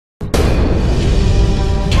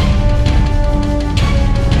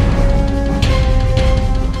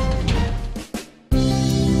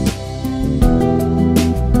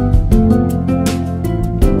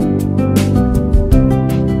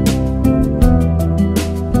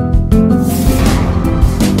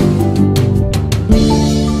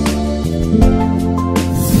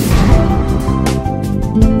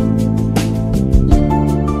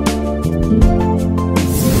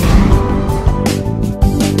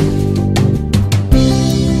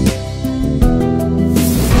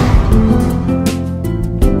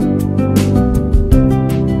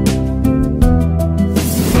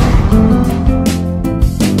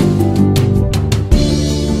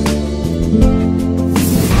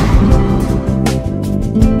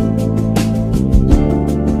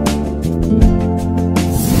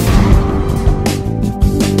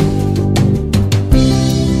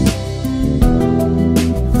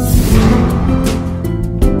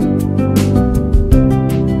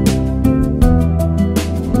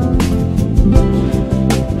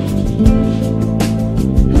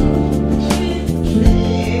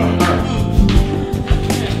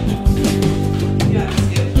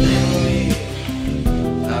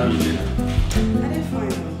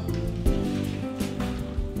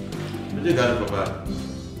You got it for that.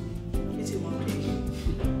 It's in one page.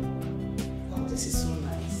 Wow, this is so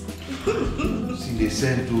nice. See, they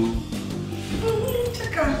sent to.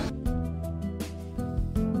 Check out.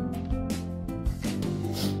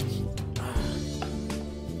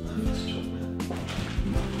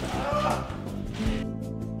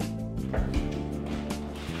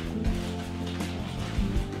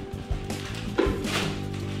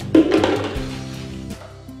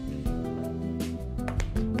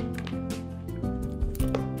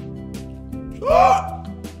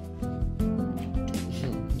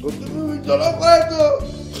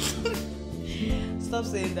 Stop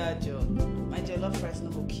saying that, Joe. My jollof rice no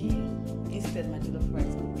go kill you. Instead, my jollof rice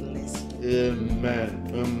will bless you. Amen.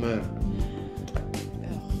 Amen.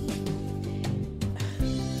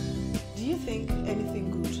 Do you think anything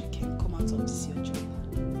good can come out of this your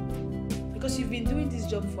job? Because you've been doing this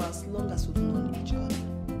job for as long as we've known each other.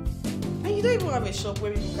 And you don't even have a shop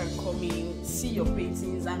where people can come in, see your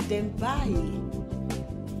paintings, and then buy.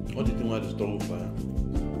 What do you think about the store for?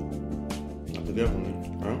 I forget money.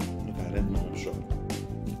 Huh? Look, I rent my own shop.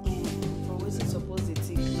 But what's it supposed to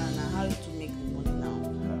take now? How to make the money now?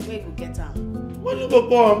 Where you go get them? Where you go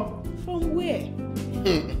from? From where?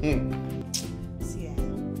 See,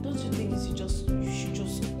 don't you think you should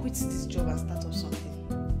just quit this job and start up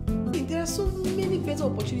something? There are so many better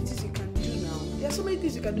opportunities you can do now. There are so many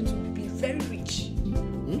things you can do to be very rich.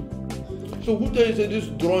 So who tell you say this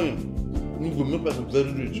drawing will make person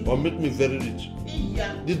very rich or make me very rich?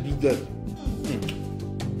 Yeah. This business.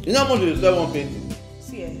 You know how much you sell one painting?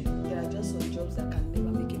 See, there are just some jobs that can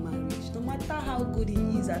never make a man rich, no matter how good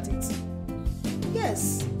he is at it.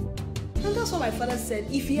 Yes. And that's what my father said.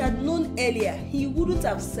 If he had known earlier, he wouldn't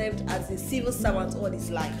have served as a civil servant all his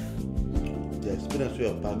life. The experience we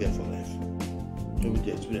have get for life. Maybe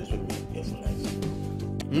the experience we get for life.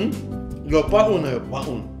 Your part own and your part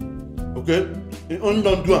own. Okay? You only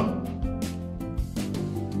don't do them.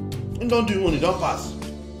 You don't do it only, don't pass.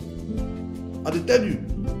 I tell you,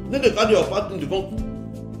 then they carry your part in the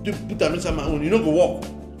phone to put them inside my own. You don't go walk.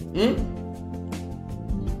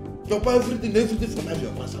 Your part everything for life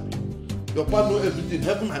your part sabi. Your part know everything,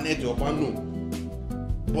 heaven and earth your part know.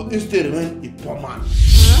 But instead remain a poor man.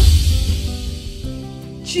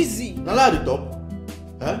 Cheesy. Now lie the top.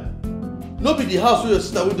 No be the house where your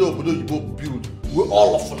sister with the obodo you both build. We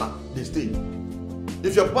all of una they stay.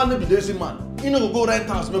 If your partner be lazy man, you know go rent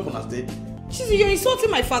house make una stay. Cheesy, you're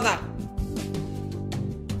insulting my father.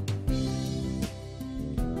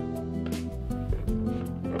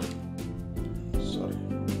 Sorry.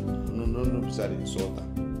 No, sorry, insulter.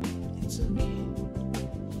 It's okay.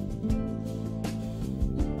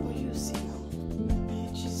 But you see now,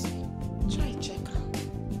 Cheesy, try check out.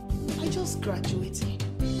 I just graduated.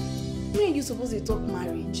 Me and you supposed to talk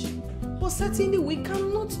marriage. But certainly we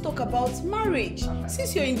cannot talk about marriage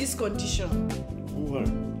since you're in this condition. Don't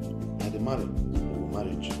worry. Now the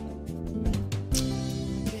marriage.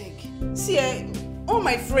 Beg. See, all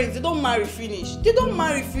my friends, they don't marry finish.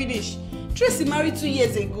 Tracy married 2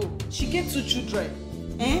 years ago. She get 2 children.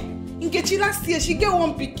 Nkechi last year, she get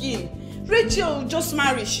 1 pikin. Rachel just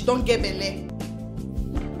married, she don't get belle.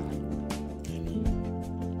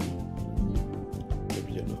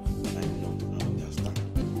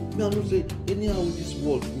 I know say anyhow this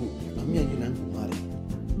world go, and me and you not go marry.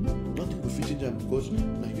 Nothing will fit in them because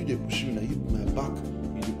now you they push me, now you my back,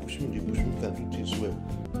 you they push me, can do things well.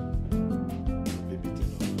 Baby,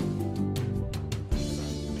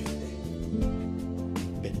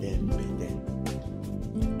 better.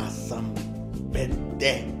 Asam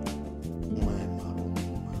better. My mama.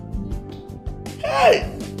 Hey!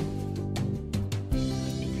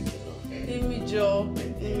 Amy Joe.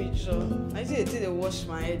 I think they wash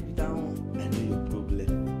my head with that one. I know your problem.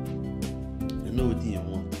 I know what you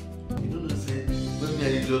want. You don't know say when me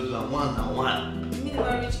and you just do one and one. Me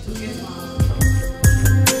never reach to get my.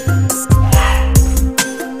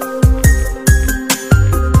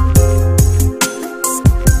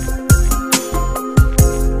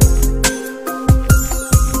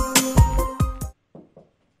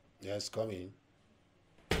 Yes, come in.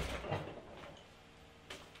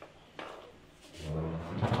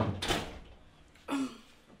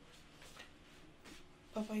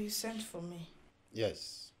 Papa, you sent for me.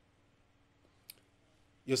 Yes.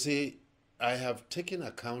 You see, I have taken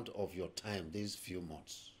account of your time these few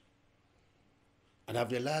months. And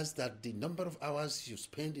I've realized that the number of hours you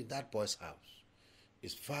spend in that boy's house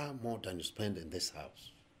is far more than you spend in this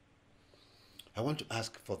house. I want to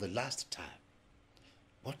ask for the last time,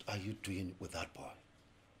 what are you doing with that boy?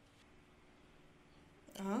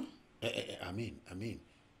 Huh? I mean,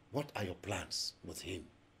 what are your plans with him?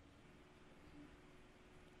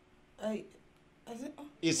 I think...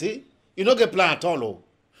 You see? You don't get plan at all, oh.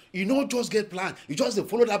 You don't just get plan. You just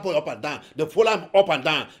follow that boy up and down. They follow him up and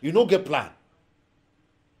down. You don't get plan.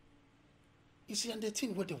 You see, and the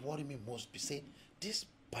thing what they worry me most be say, this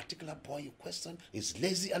particular boy you question is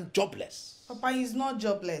lazy and jobless. Papa, he's not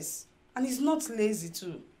jobless. And he's not lazy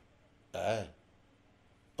too.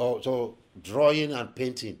 Oh, so drawing and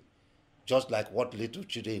painting, just like what little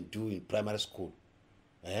children do in primary school.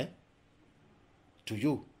 To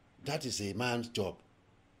you, that is a man's job.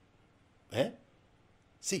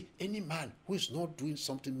 See, any man who is not doing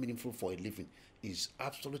something meaningful for a living is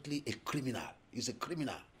absolutely a criminal. He's a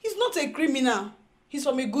criminal. He's not a criminal. He's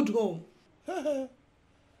from a good home.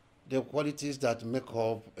 The qualities that make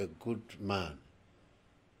up a good man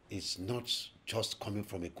is not just coming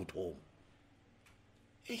from a good home.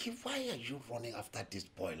 Why are you running after this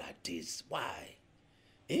boy like this? Why?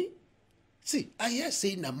 See, I hear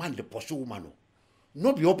saying a man the pursue woman.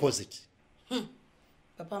 Not the opposite.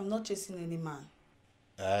 Papa, I'm not chasing any man.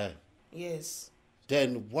 Yes.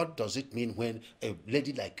 Then what does it mean when a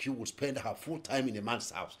lady like you will spend her full time in a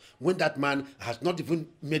man's house when that man has not even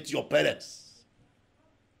met your parents?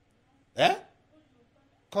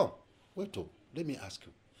 Come, wait up. Let me ask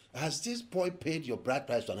you. Has this boy paid your bride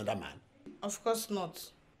price to another man? Of course not.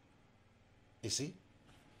 You see,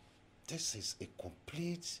 this is a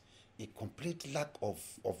complete lack of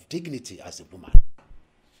dignity as a woman.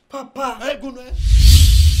 Papa!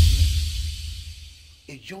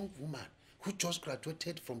 A young woman who just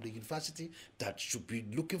graduated from the university that should be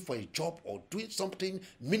looking for a job or doing something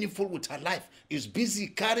meaningful with her life is busy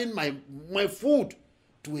carrying my food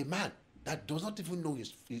to a man that does not even know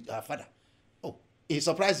her father. Oh, it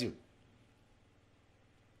surprised you.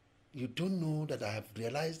 You don't know that I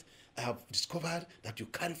have discovered that you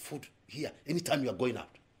carry food here anytime you are going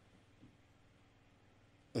out.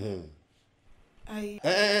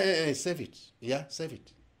 Save it. Yeah, save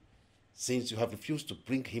it. Since you have refused to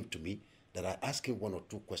bring him to me, that I ask him 1 or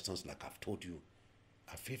 2 questions like I've told you,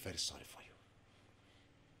 I feel very sorry for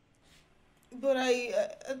you. But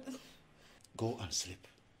Go and sleep.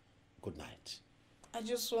 Good night. I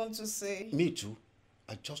just want to say... Me too.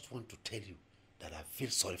 I just want to tell you that I feel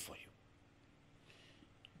sorry for you.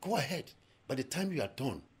 Go ahead. By the time you are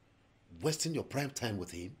done wasting your prime time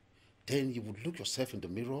with him, then you would look yourself in the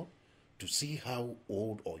mirror to see how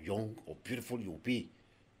old or young or beautiful you'll be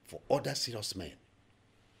for other serious men.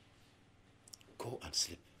 Go and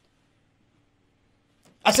sleep.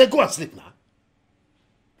 I said go and sleep now.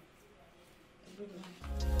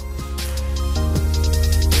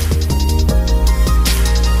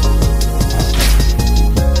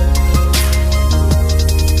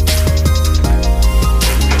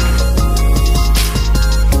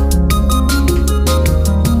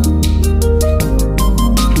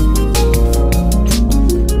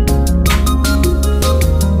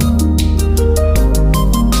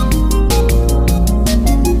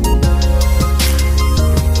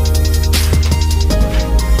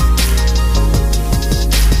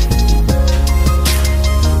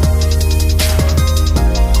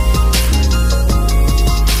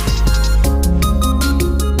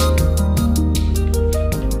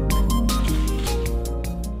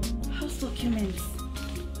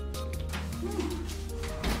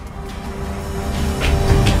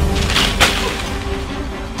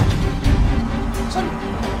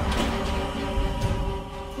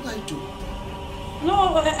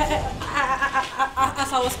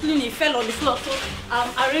 As I was cleaning, it fell on the floor, so I'm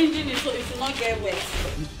arranging it so it will not get wet.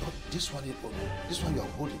 This one you are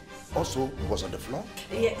holding also was on the floor?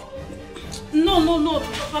 Yeah. No.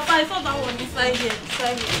 Papa, I saw that one beside here.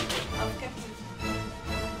 I've kept it.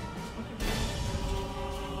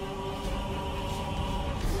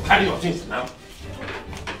 Carry your things now.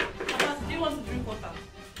 Papa, do you want to drink water?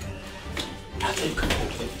 I think you can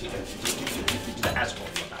hold it. You didn't ask for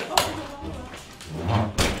that.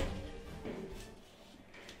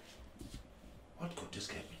 What could this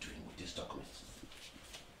guy be doing with these documents?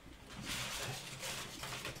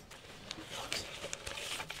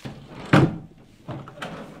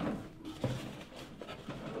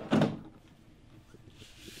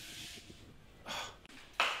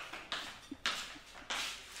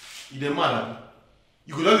 You the man,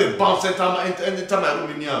 you could just bounce enter my room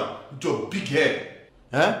in here with your big head.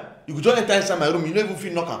 You could just enter inside my room, you don't even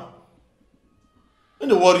feel knocker.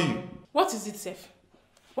 Don't worry you. What is it, Seth?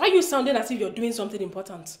 Why are you sounding as if you're doing something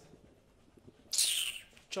important?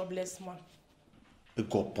 Jobless man. May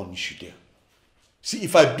God punish you there. See,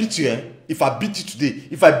 if I beat you, if I beat you today,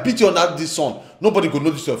 if I beat you under this sun, nobody will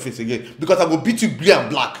notice your face again. Because I will beat you grey and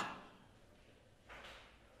black.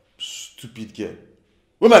 Stupid girl.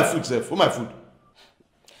 Where my food, Seth? Where my food?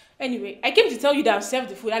 Anyway, I came to tell you that I've served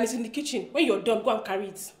the food and it's in the kitchen. When you're done, go and carry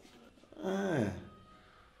it. Not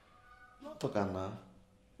talking now.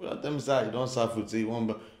 Well, tell me, sir, you don't serve food, say you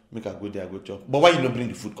want make a go there, go chop. But why you not bring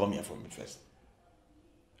the food? Come here for me first.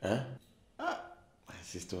 My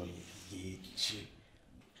sister,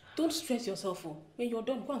 Don't stress yourself. When you're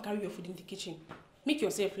done, go and carry your food in the kitchen. Make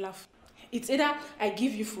yourself laugh. It's either I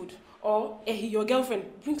give you food or your girlfriend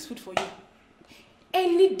brings food for you.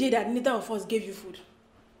 Any day that neither of us gave you food,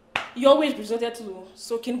 you always resorted to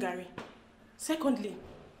soaking Gary. Secondly,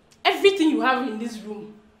 everything you have in this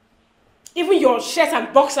room, even your shirts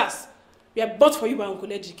and boxers, were bought for you by Uncle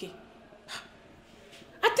Ejike.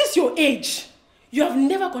 At this your age, you have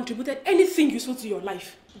never contributed anything useful to your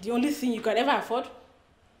life. The only thing you could ever afford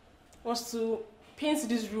was to paint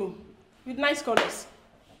this room with nice colors.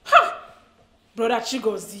 Ha! Brother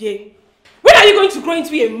Chigos, yeah. When are you going to grow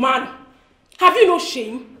into a man? Have you no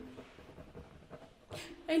shame?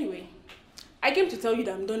 Anyway, I came to tell you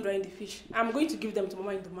that I'm done drying the fish. I'm going to give them to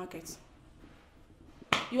Mama in the market.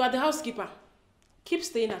 You are the housekeeper. Keep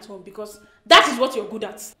staying at home because that is what you're good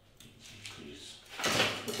at. please.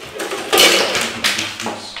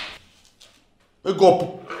 May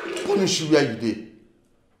God punish you where you did.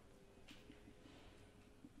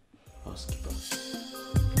 Housekeeper.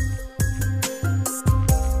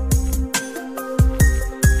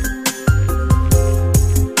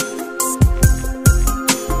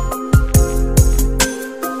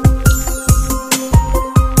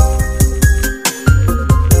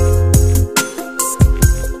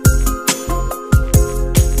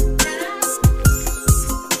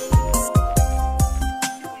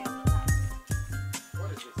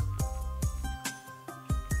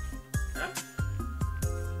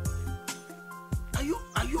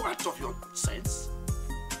 Are you out of your sense?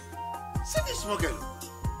 See this small girl.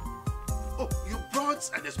 Oh, you brought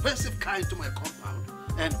an expensive car into my compound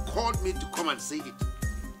and called me to come and see it,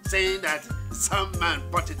 saying that some man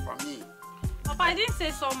bought it for me. Papa, I didn't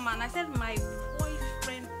say some man. I said my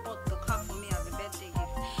boyfriend bought the car for me as a birthday gift.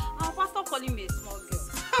 Our pastor calling me a small girl.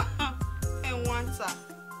 And Wanta.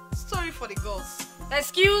 Story for the girls.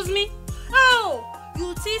 Excuse me? Oh,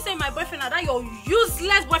 you say my boyfriend and that your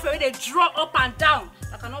useless boyfriend where they draw up and down.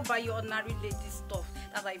 I cannot buy you ordinary lady stuff.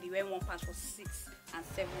 That's why you be wearing one pants for 6 and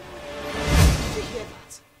 7 months. Did you hear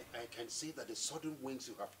that? I can see that the sudden wings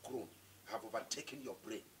you have grown have overtaken your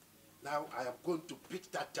brain. Now I am going to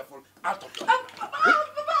beat that devil out of your life. Papa,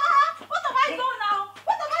 what have I done now?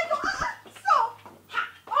 What have I done? Stop!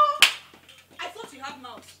 Oh, I thought you had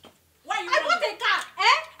mouth. Why are you I bought a car,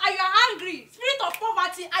 and you are angry. Spirit of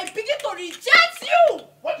poverty, I begin to reject you.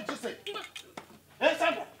 What did you say? Hey,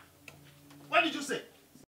 Sandra, what did you say?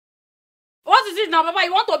 What is it now, Papa?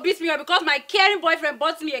 You want to beat me up because my caring boyfriend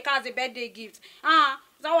bought me a car as a birthday gift? Is that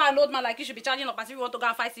why an old man like you should be charging up as if you want to go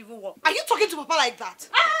and fight civil war? Are you talking to Papa like that?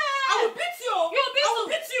 I will beat you! I will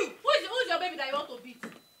beat you! Who is your baby that you want to beat?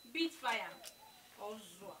 Beat fire.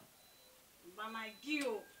 Ozua. By my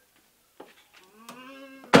gil.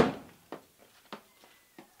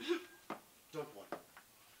 Don't worry.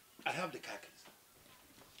 I have the car keys.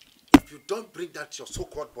 If you don't bring that your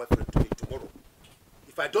so-called boyfriend to me tomorrow,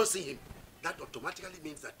 if I don't see him, that automatically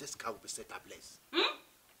means that this car will be set ablaze.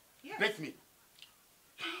 Yes. Bet me.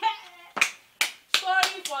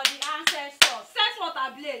 Sorry for the ancestors. Set what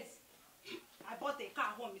ablaze. I bought a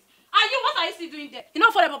car home. What are you still doing there? You know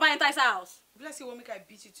for the Papa entire house. Bless you, won't make I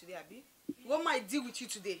beat you today, Abi. What might deal with you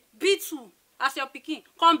today? Beat who? As your pikin,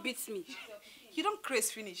 come beat me. You don't craze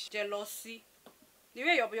finish. Jealousy. The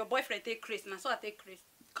way your boyfriend take craze, and so I take craze.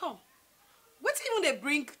 Come. What even they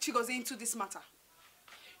bring Chigozie into this matter?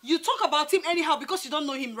 You talk about him anyhow because you don't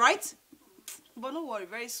know him, right? But don't worry,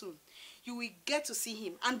 very soon you will get to see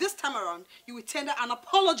him. And this time around, you will tender an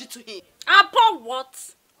apology to him. Upon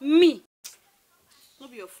what? Me? No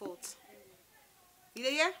be your fault. You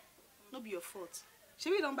hear? No be your fault.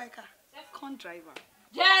 Should we don't buy car? Can't drive her.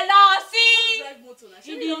 Jealousy! Drive motor now.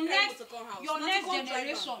 In the next, your next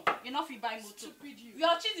generation, you not fit buy motor.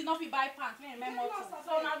 Your children not fit buy pants. Me remember motor.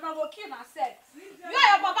 So now go kill yourself. You and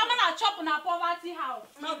your papa man a chop on a poverty house.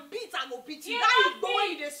 Now beat I go beat you. You That not you go when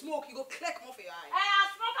beat. you dey smoke, you go clear come off your eye. I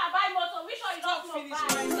smoke and buy motor. Which one you don't Stop smoke finish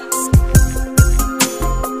buy? right now.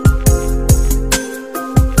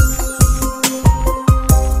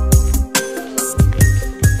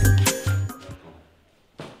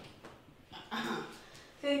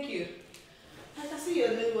 Thank you. I can see you're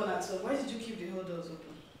the only one at home. Why did you keep the whole doors open?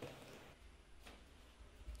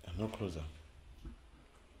 I'm not closer.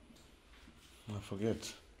 I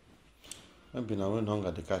forget. Maybe now when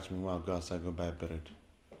hunger they catch me, I'll go outside go buy bread.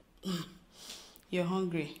 You're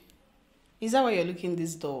hungry. Is that why you're looking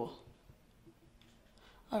this door?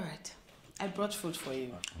 All right. I brought food for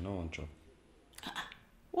you. I don't want job.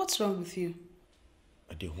 What's wrong with you?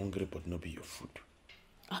 I dey hungry but no be your food.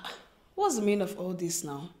 What's the meaning of all this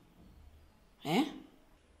now? Eh?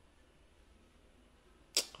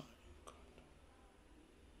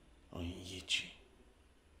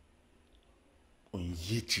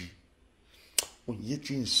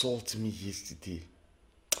 Onyechi insulted me yesterday.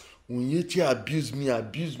 Onyechi abused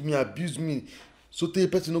me. So the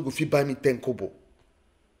person no go fit buy me 10 kobo.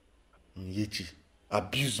 Onyechi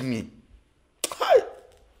abused me. Hi.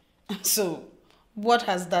 So, what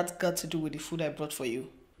has that got to do with the food I brought for you?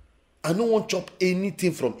 I don't want to chop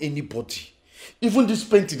anything from anybody. Even this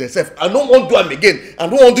painting itself, I don't want to do them again. I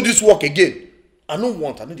don't want to do this work again. I know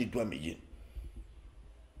they do them again.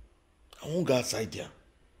 I won't go outside there.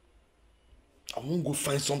 I won't go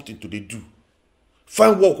find something to do.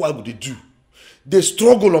 Find work what I go do. They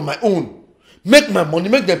struggle on my own. Make my money,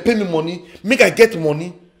 make them pay me money, make I get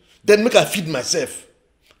money, then make I feed myself.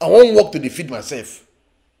 I won't work to feed myself.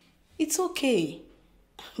 It's okay.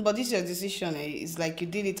 But this is your decision. It's like you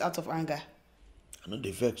did it out of anger. I know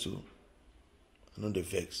they vex, oh. I know they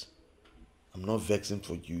vex. I'm not vexing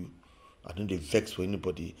for you. I don't they vex for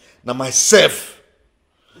anybody. Now myself.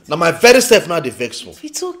 Now my very self now they vex for.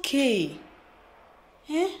 It's okay.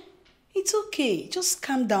 Eh? It's okay. Just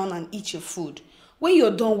calm down and eat your food. When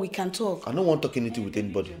you're done, we can talk. I don't want to talk anything with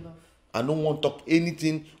anybody. I don't want to talk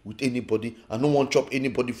anything with anybody. I don't want to chop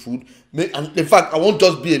anybody food. And in fact, I won't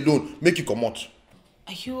just be alone. Make you come out.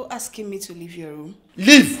 Are you asking me to leave your room?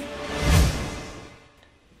 Leave!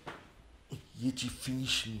 Yet you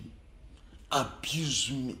finish me.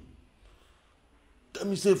 Abuse me. Tell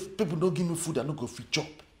me say if people don't give me food, I don't go fit chop.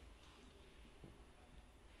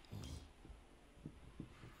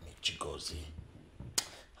 Me Chigozi.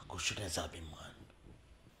 I go shoot as I be man.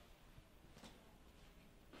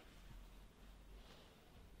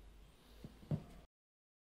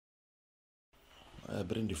 I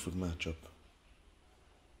bring the food, my chop.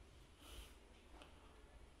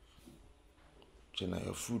 Now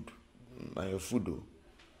your food, though.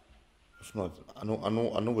 If not, I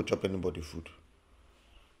know go chop anybody food.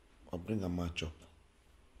 I'll bring a match up.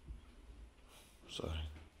 Sorry.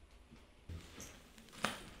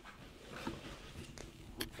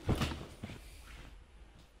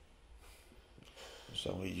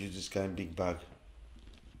 So we use this kind of big bag.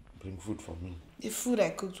 Bring food for me. The food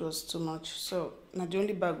I cooked was too much, so now the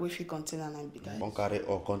only bag we fit contain and be that. Don't carry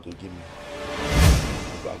or come to give me.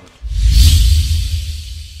 Bag.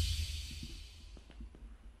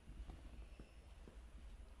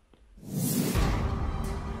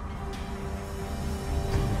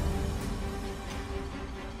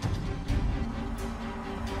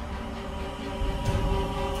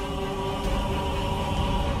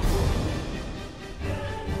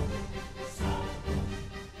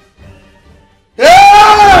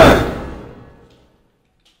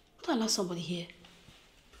 Allow somebody here.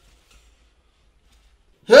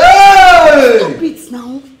 Hey! Stop it now.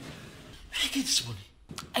 Where you get this money?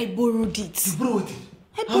 I borrowed it. You borrowed it?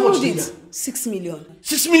 I How borrowed much it. 6 million.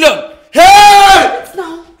 6 million? Hey!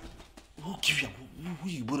 Now. Who give you? Who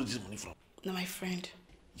you borrow this money from? Now my friend.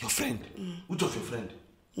 Your friend? Which of your friend?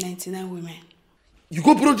 99 women. You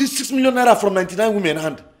go borrow this 6 million naira from 99 women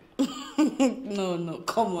hand? No,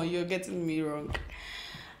 come on, you're getting me wrong.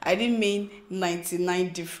 I didn't mean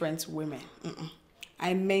 99 different women.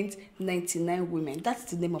 I meant 99 women. That's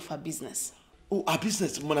the name of her business. Oh, her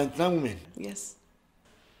business, 99 women? Yes.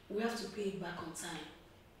 We have to pay it back on time.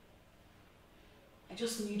 I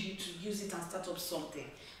just need you to use it and start up something.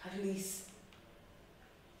 At least.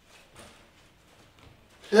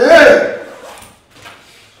 Hey!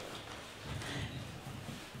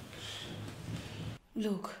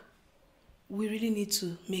 Look, we really need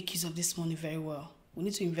to make use of this money very well. We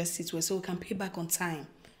need to invest it well so we can pay back on time.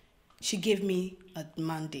 She gave me a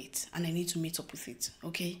mandate and I need to meet up with it,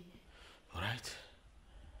 okay? All right.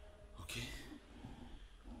 Okay.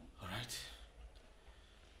 All right.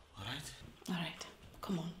 All right. All right.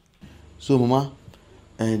 Come on. So, Mama,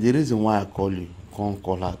 the reason why I call you, can't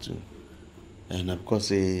call her too, and because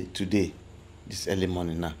today, this early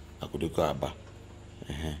morning now, I could go Abba.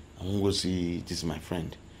 I want to go see this my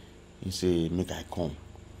friend. He say make I come.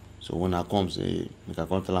 So when I come, say make I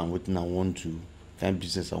come tell him what I want to, kind of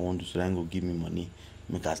business I want to, so then go give me money,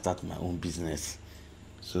 make I start my own business.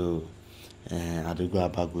 So I dey go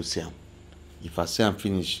Abba go see him. If I see him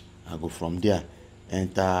finish, I go from there,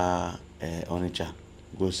 enter Onitsha,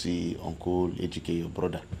 go see Uncle Ejike, your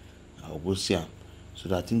brother. I'll go see him. So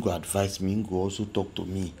that he go advise me, he go also talk to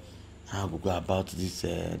me. How I go about this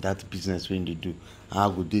that business when they do.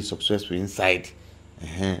 How I go do successful inside.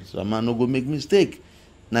 So a man no go make mistake.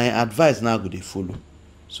 Now advice now go dey follow.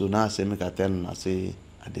 So now I say make I tell them I say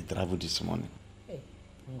I dey travel this morning. Hey,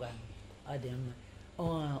 ngwa. Adem.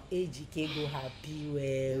 Oh, AGK go happy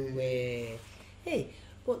well. Hey,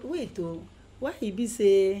 but wait oh, why he be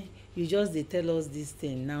say you just dey tell us this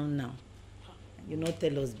thing now? You not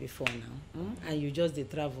tell us before now, and you just dey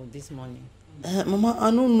travel this morning. Mama, I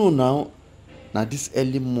don't know now. Now this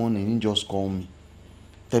early morning, he just call me.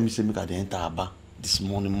 Tell me say make I dey enter Aba this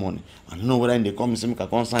morning. I don't know whether they call me say make I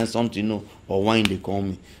come sign something no, or why they call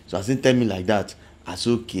me. So I say tell me like that. I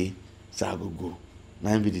say okay, so I go.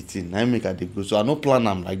 Now be the thing. Now make I dey go. So I no plan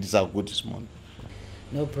am like this. I go this morning.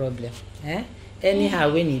 No problem.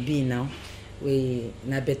 Anyhow, when you be now, we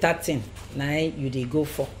na better thing. Now you dey go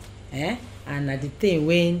for. And na the thing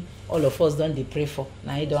when all of us don't dey pray for.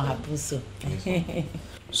 Now it don't happen so.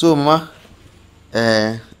 So mama,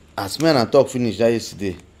 as me and I talk finish that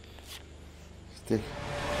yesterday. Stay.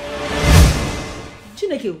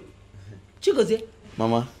 Chineke, Chigozie.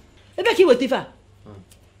 Mama. Ebe ki wotifa.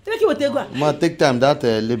 Ebe ki wotegwa. Mama, take time that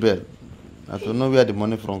label. I don't know where the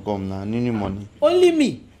money from come now. New money. Only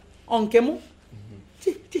me. Onkemu.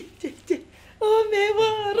 Oh me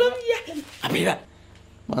wa Abira.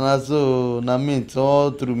 Man, so na mint,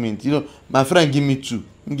 all through mint. You know, my friend give me two.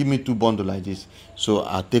 He give me 2 bundles like this. So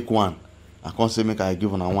I take one. I can't say make I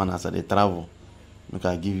give one as I dey travel. Make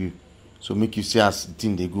I give you. So make you see as the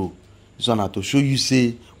thing they go. This one I to show you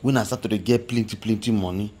say when I start to get plenty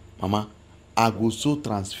money, mama, I go so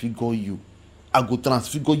transfigure you. I go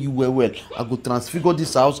transfigure you well. I go transfigure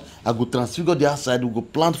this house. I go transfigure the outside. We go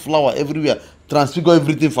plant flower everywhere. Transfigure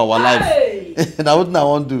everything for our life. Now what I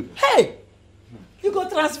want to do? Hey! You go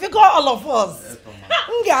transfigure all of us.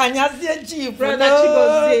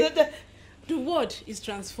 The word is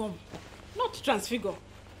transform, not transfigure.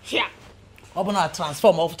 Yeah. Open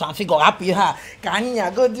transform of transfigure happy ha.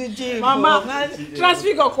 Kanya go do gym. Mama,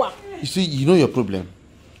 transfigure kwa. You see, you know your problem.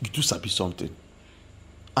 You do sabi something,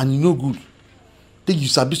 and you know good. Think you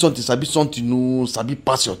sabi something, no sabi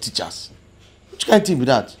pass your teachers. Which kind of thing be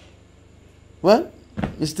that? Well,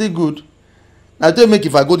 it's still good. Now tell me,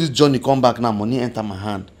 if I go this journey, come back now, money enter my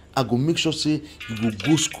hand. I go make sure say you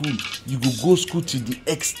go school. You go school till the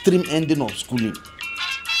extreme ending of schooling.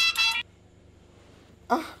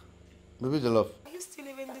 Baby Jollof. Are you still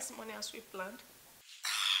leaving this morning as we planned?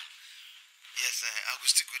 Yes, I will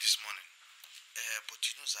still go this morning. But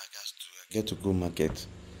you know, I got to get to go market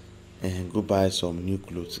and go buy some new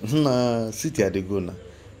clothes. Nah, city I dey go now.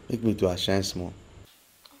 Make me to shine small.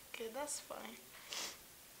 Okay, that's fine.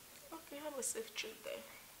 Okay, have a safe trip there.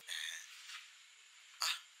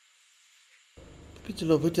 Baby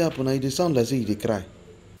Jollof, what happen? Now you dey sound like say you dey cry.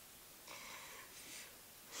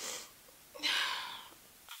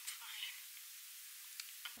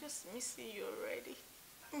 Missing you already.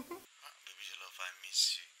 Baby Jollof, I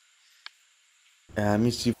miss you. I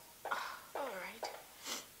miss you. All right.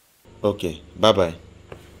 Okay, bye.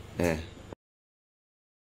 Yeah.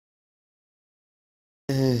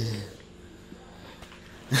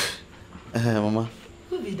 Mama.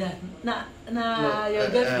 Who be that? Nah, your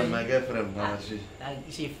girlfriend. My girlfriend, Mama.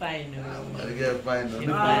 She fine. My girl fine.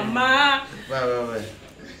 Mama. Bye.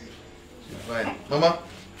 She fine. Mama,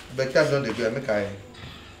 but time don't dey go. Make I.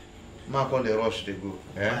 Ma call the rush they go.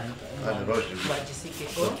 The rush they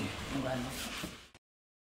go. Okay.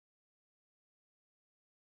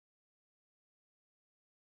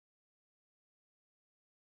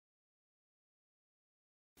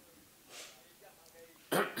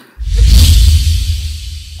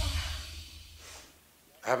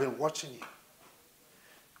 I've been watching you.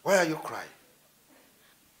 Why are you crying?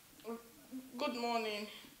 Good morning.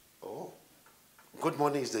 Oh, good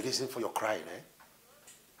morning is the reason for your crying, eh?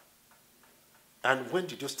 And when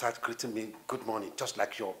did you start greeting me good morning, just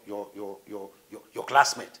like your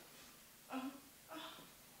classmate?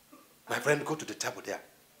 My friend, go to the table there.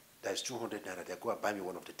 There's 200 naira there. Go and buy me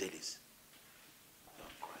one of the dailies.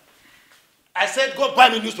 I said go buy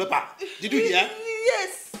me newspaper. Did you hear?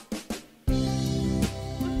 Yes.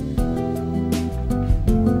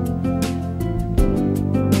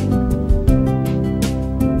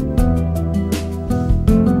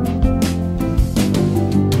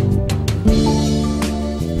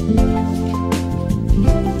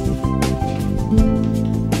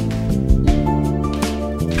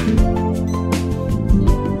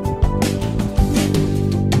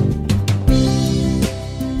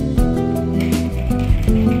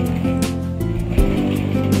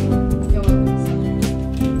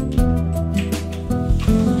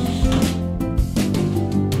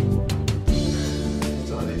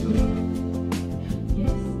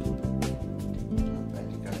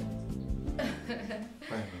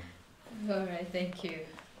 All right, thank you.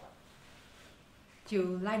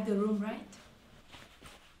 You like the room, right?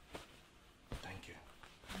 Thank you.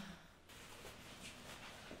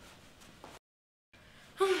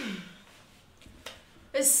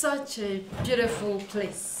 It's such a beautiful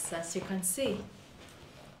place, as you can see.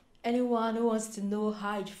 Anyone who wants to know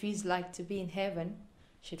how it feels like to be in heaven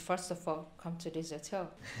should first of all come to this hotel.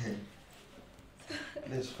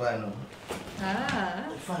 It's fine. No?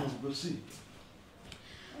 Fine, we'll see.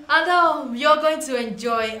 And you're going to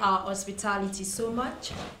enjoy our hospitality so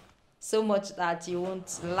much that you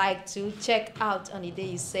won't like to check out on the day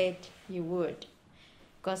you said you would.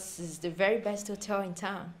 Because it's the very best hotel in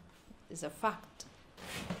town. It's a fact.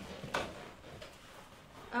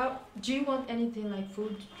 Do you want anything like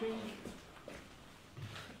food, drink?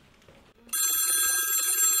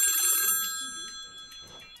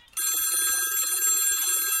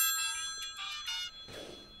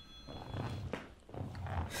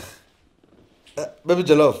 Baby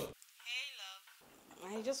Jollof. Hey,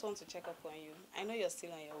 love. I just want to check up on you. I know you're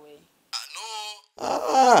still on your way.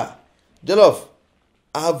 Jollof.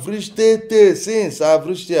 I've reached Tete since I've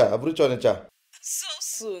reached here. I've reached Onitsha. So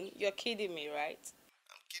soon? You're kidding me, right?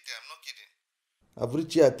 I'm kidding, I'm not kidding. I've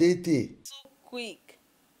reached here, Tete. So quick.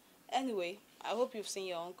 Anyway, I hope you've seen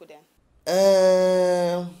your uncle then.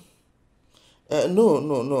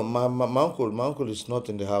 No. My uncle is not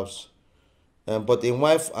in the house. But in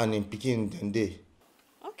wife and in Pekin, then they.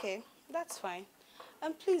 Okay, that's fine.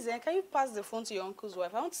 And please, can you pass the phone to your uncle's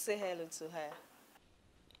wife? I want to say hello to her.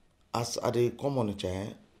 As I dey come on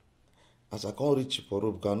as I can't reach for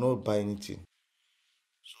rope, cannot buy anything.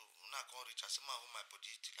 So when I can't reach, I say, hold my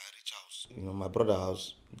body till I reach house. You know, my brother's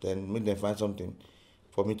house. Then make them find something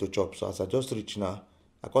for me to chop. So as I just reach now,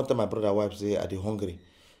 I can't tell my brother's wife say I dey hungry.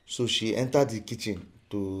 So she entered the kitchen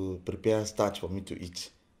to prepare starch for me to eat.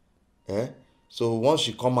 So once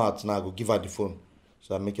she come out now, I go give her the phone.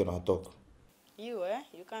 So I make her talk. You,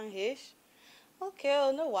 You can't hish? Okay,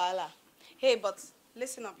 oh, no wala. Hey, but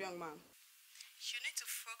listen up, young man. You need to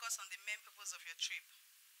focus on the main purpose of your trip.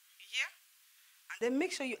 You hear? And then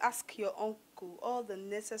make sure you ask your uncle all the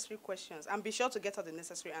necessary questions and be sure to get all the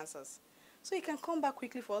necessary answers. So you can come back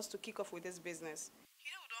quickly for us to kick off with this business.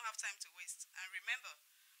 You know we don't have time to waste. And remember,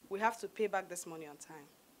 we have to pay back this money on time.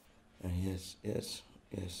 Yes.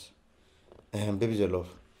 Baby Jollof.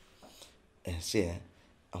 See,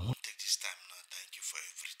 I want to take this time now. Thank you for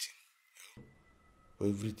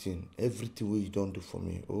everything. For everything what you don't do for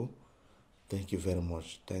me. Oh, thank you very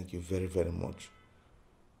much. Thank you very, very much.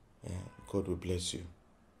 God will bless you.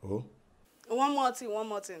 Oh. One more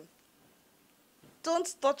thing.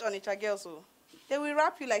 Don't touch on each girl, so they will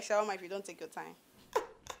wrap you like shawarma if you don't take your time.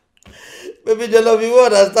 Baby Jollof, you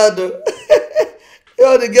won't understand though.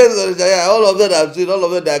 All the girls on the all of them I've seen, all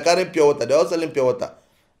of them they are carrying pure water. They're all selling pure water.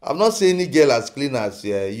 I've not seen any girl as clean as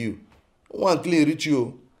you. One clean reach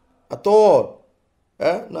you at all.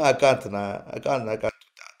 No, I can't now. I can't do that. No, I can't.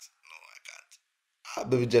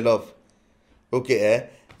 Baby Jollof. Okay,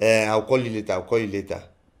 I'll call you later. I'll call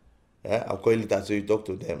you later so you talk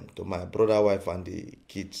to them, to my brother, wife, and the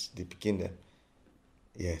kids, the picking them.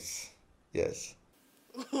 Yes.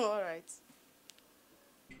 All right.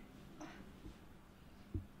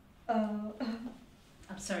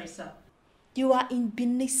 I'm sorry, sir. You are in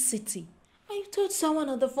Benin City. And you told someone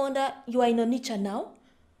on the phone that you are in Onitsha now?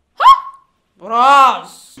 Huh?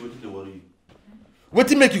 Bros! What did they worry you? What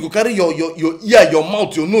did make you go carry your ear, your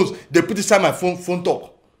mouth, your nose, they put inside my phone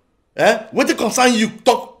talk? What did concern you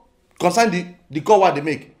talk? Concern the call what they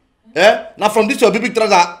make? Now from this your big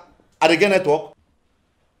trouser at the network?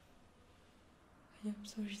 I'm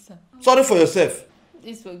sorry, sir. Sorry for yourself.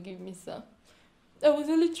 Please forgive me, sir. I was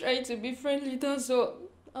only trying to be friendly, that's all.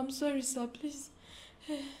 I'm sorry, sir, please.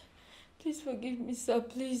 Please forgive me, sir,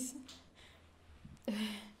 please.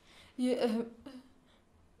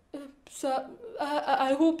 Sir,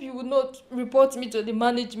 I hope you will not report me to the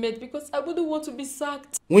management because I wouldn't want to be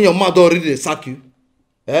sacked. When your mother already sack you,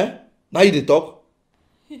 now you dey talk?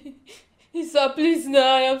 Sir, please, no,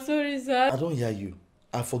 I am sorry, sir. I don't hear you.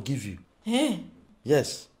 I forgive you. Eh?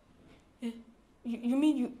 Yes. You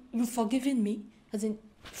mean you forgiven me? As in,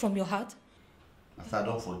 from your heart? I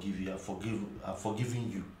don't forgive you. I'm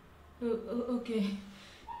forgiving you. Okay.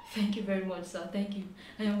 Thank you very much, sir. Thank you.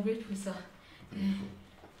 I am grateful, sir.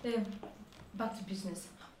 Back to business.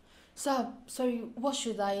 Sir, sorry, what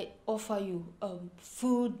should I offer you?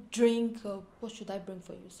 Food, drink, what should I bring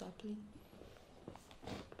for you, sir, please?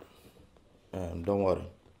 Don't worry.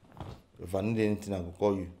 If I need anything, I will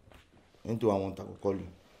call you. Anything I want, I will call you.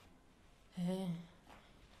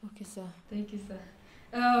 Okay, sir. Thank you, sir.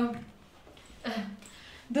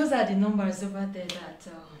 Those are the numbers over there that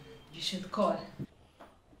you should call.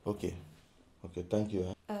 Okay. Okay, thank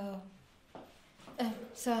you.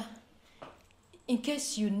 Sir, in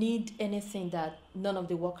case you need anything that none of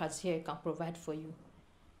the workers here can provide for you,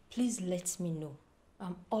 please let me know.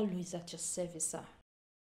 I'm always at your service, sir.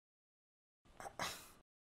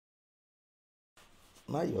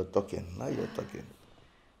 Now you're talking. Okay.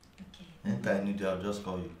 Anytime I need you, I'll just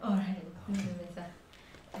call you. All right. Sir.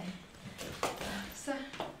 Sir,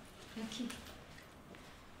 thank you.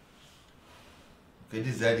 Okay,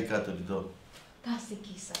 this is the ID card to the door. That's the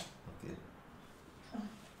key, sir. Okay.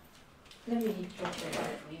 Let me drop it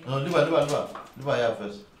for you. No, leave her here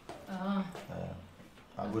first.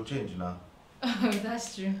 I'll go change now. Oh,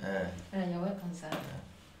 that's true. Yeah. You're welcome, sir.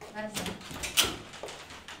 That's it.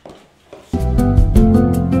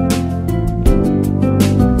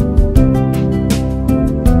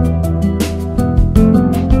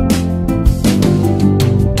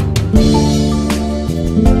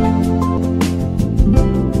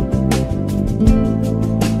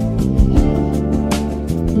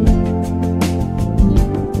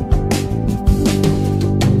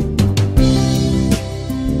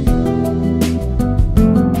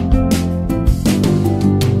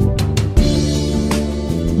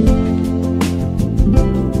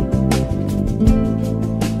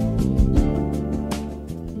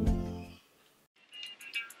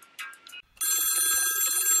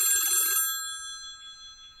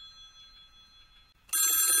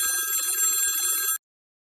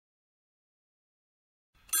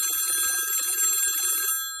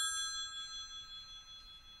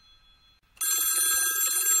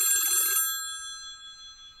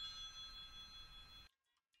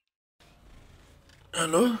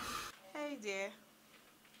 Hello? Hey dear.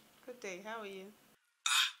 Good day, how are you?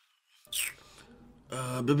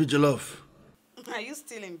 Baby Jollof. Are you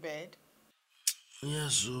still in bed?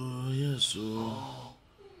 Yes.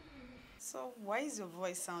 So why is your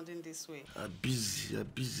voice sounding this way? I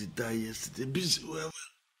busy die yesterday. Busy well.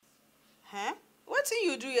 Huh? What did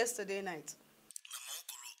you do yesterday night?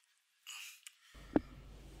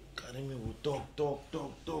 Carry me, we talk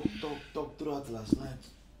throughout last night.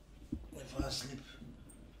 If I sleep,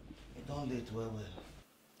 it don't late well.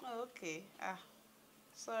 Oh, okay.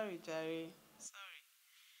 Sorry, Jerry. Sorry.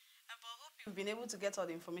 But I hope you've been able to get all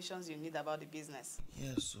the information you need about the business.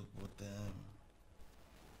 Yes, but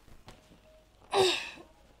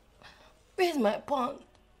Where's my pawn?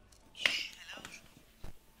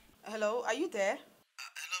 Hello, are you there?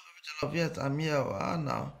 Hello, baby Jollof. Yes, I'm here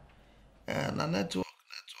now. And the network.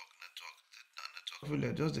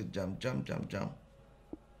 Really, just a jam.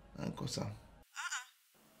 Uncle Sam.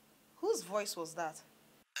 Whose voice was that?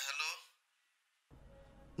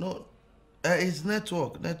 Hello? No, it's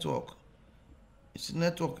network. It's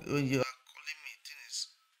network. When you are calling me, it is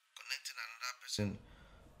connecting another person.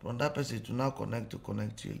 From that person to now connect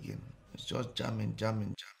you again. It's just jamming. These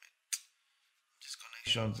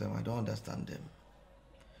connections, I don't understand them.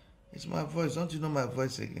 It's my voice. Don't you know my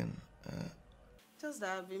voice again? Just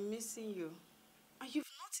that I've been missing you. And you've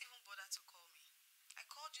not even bothered to call me. I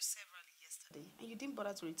called you severally yesterday and you didn't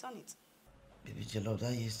bother to return it. Baby Jollof,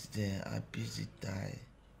 that yesterday, I busy die.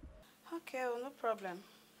 Okay, well, no problem.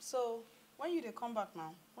 So, when you come back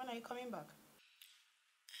now? When are you coming back?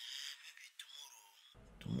 Maybe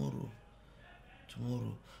tomorrow.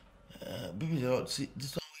 Baby Jollof, see,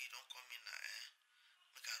 this one way you don't come in now,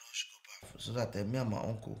 make I rush go back. So that me and my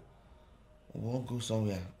uncle we won't go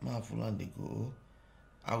somewhere. My full and they go.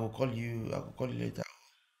 I will call you later.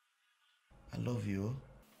 I love you.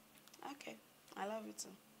 Okay, I love you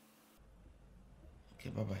too. Okay,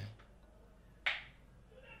 bye-bye.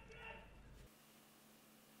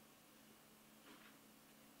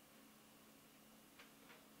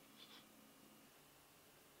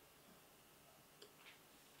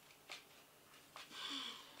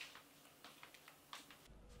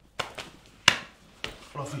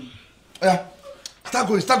 Fluffy. Yeah, start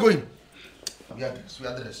going. We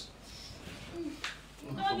address.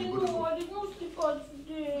 Daddy, no, I did not sleep out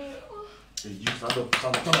today. Hey, you stand up.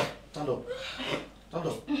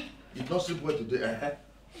 You did not sleep well today.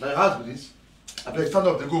 Now your house with this. I beg, stand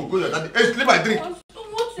up, they go your daddy. Hey, leave my drink.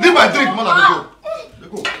 Leave my drink, man, they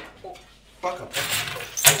go. Pack up.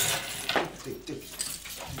 Take.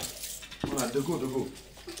 Man, they go.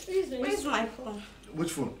 Where's my phone?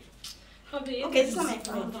 Which phone? Okay, this is my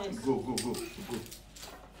phone. Go. Go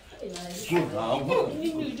now.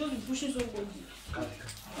 You just be pushing somebody.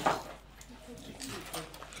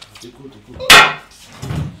 They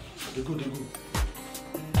go.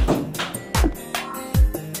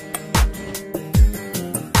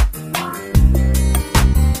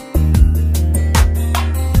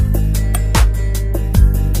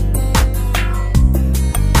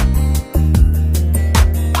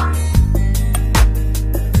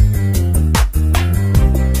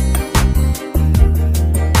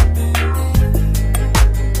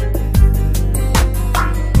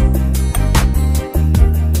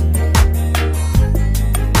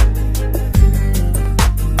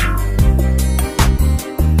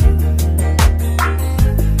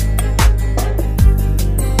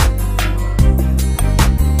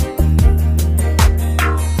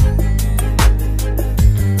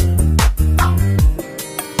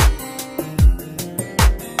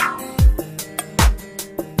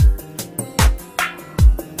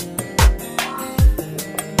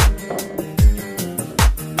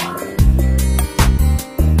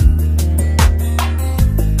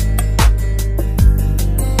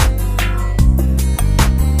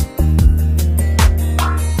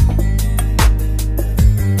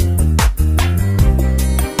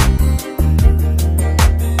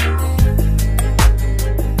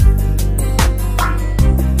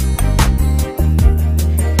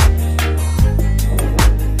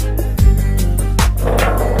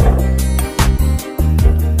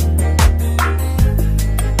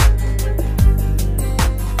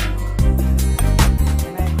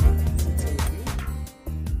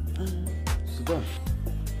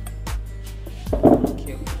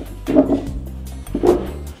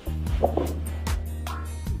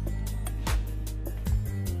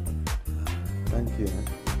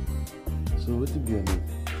 What will be your name?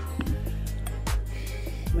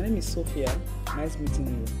 My name is Sophia. Nice meeting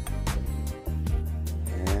you.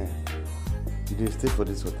 Yeah. Did you stay for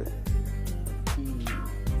this hotel?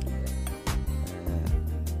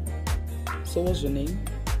 So what's your name?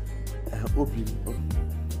 Obin.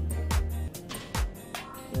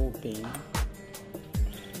 Obin.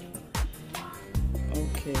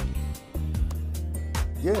 Okay.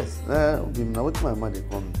 Yes, Obin. Now what my mother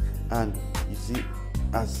call me, and you see,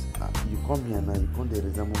 as you come here now, you come there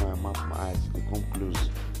resemble my mouth, my eyes, they come close.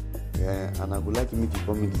 Yeah, and I would like me to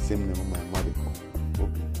call me the same name my mother call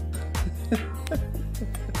Obin.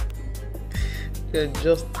 You're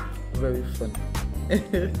just very funny.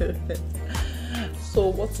 So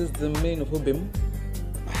what is the meaning of Obim?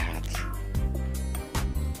 My heart.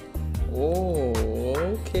 Oh,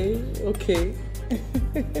 okay.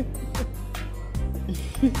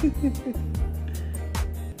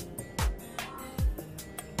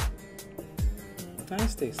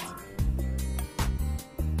 Nice taste.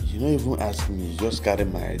 You don't even ask me, you just carry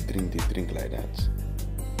my drink, they drink like that.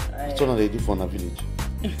 That's what they do for a village.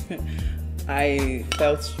 I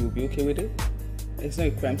felt you'll be okay with it. It's not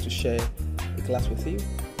a crime to share a glass with you.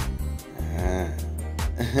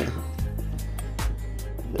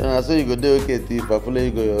 So you go there, okay, if I follow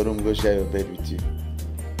you go your room, go share your bed with you.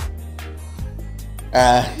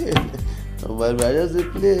 But I just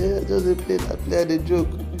play the joke.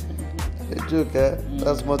 The joke, eh?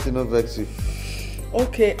 That's not enough vex you.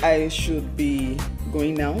 Okay, I should be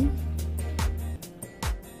going now.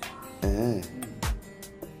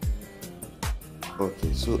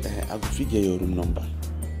 Okay, so I will figure your room number.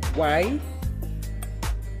 Why?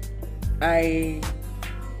 I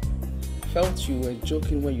felt you were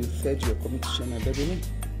joking when you said you were coming to share my bed with me.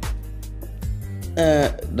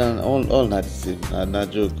 Then all not the same,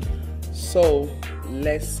 not joke. So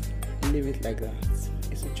let's leave it like that.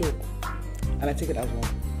 It's a joke, and I take it as one.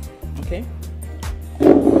 Okay?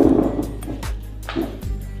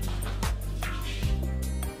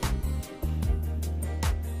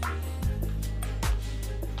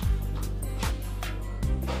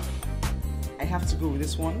 I have to go with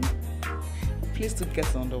this one. Please to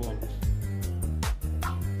get another one.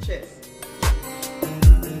 Cheers.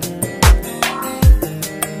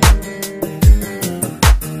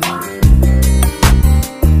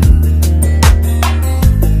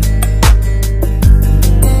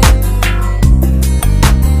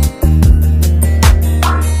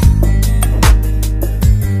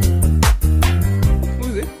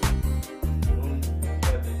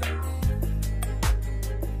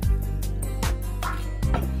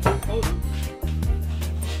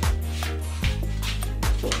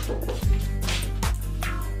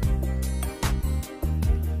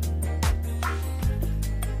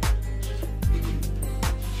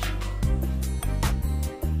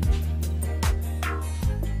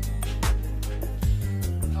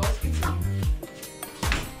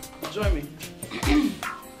 Join me.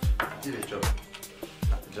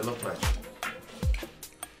 Jollof rice.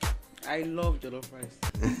 I love jollof rice.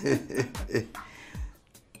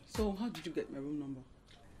 So, how did you get my room number?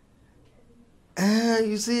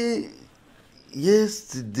 You see,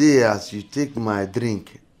 yesterday as you take my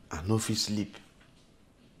drink, I no fit sleep.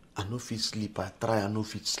 I try, I no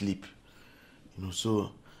fit sleep. You know,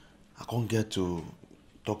 so I can't get to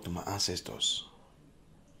talk to my ancestors.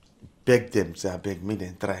 Beg them, say I beg, make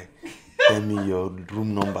them try. Tell me your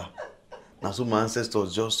room number. Now so my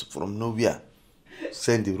ancestors just from nowhere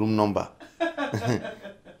send the room number.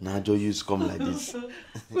 Now just use come like this.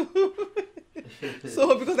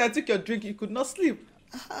 So because I took your drink, you could not sleep?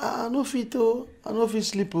 I no fit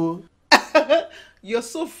sleep. You're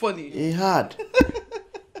so funny. It hard.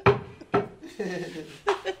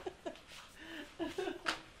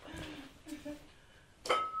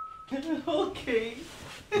 Okay.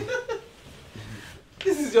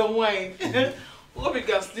 This is your wine. Hope you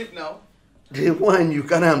can sleep now. The wine you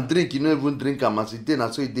can't drink, you don't even drink am as it dey, na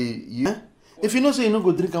so it dey. If you know say you no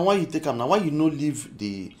go drink am, why you take am now? Why you no leave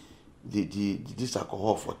this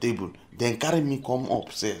alcohol for table? Then carry me come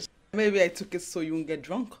upstairs. Maybe I took it so you won't get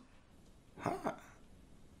drunk.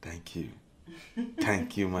 Thank you.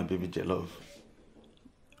 Thank you, my baby Jollof.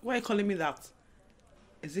 Why are you calling me that?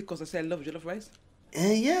 Is it because I say I love jollof rice?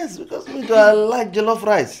 Yes, because I like jollof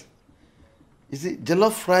rice. You see,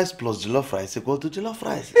 jollof rice plus jollof rice equal to jollof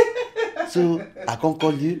rice. So I can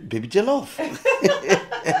call you baby Jollof.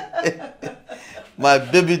 My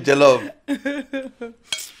baby Jollof.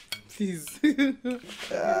 Please.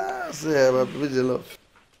 Say my baby Jollof.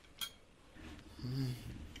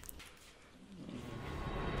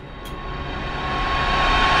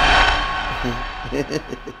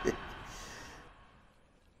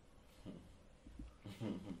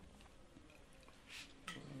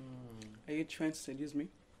 Are you trying to seduce me?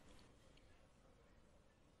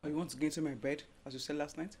 Or you want to get into my bed, as you said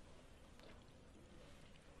last night?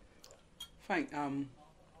 Fine.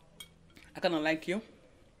 I kind of like you.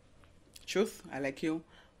 Truth, I like you.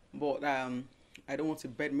 But I don't want a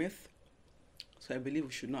bed myth. So I believe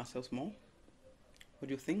we should know ourselves more. What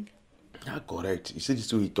do you think? Yeah, correct. You see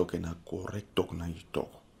this way you talk and correct talk now you talk.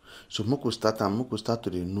 So moko start to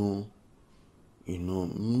dey know,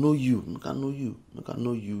 know you. I can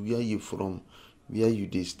know you, where you from, where you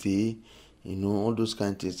dey stay, all those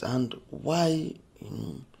kind of things. And why,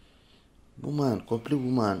 woman, complete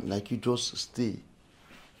woman, like you just stay.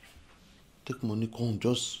 Take money, come,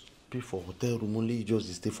 just pay for hotel room only, you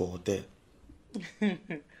just stay for hotel.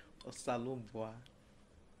 Salon boy.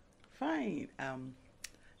 Fine.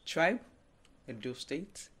 Tribe, Edo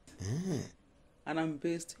State. And I'm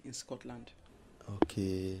based in Scotland.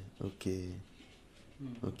 Okay.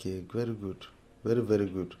 Okay, very good. Very, very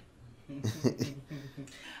good.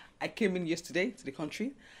 I came in yesterday to the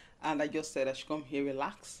country and I just said I should come here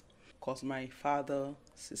relax because my father,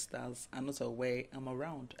 sisters are not aware I'm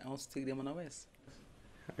around. I want to take them unawares.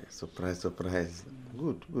 Surprise.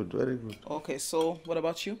 Good, very good. Okay, so what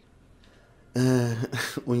about you?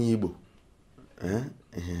 Onyibo.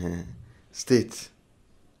 State,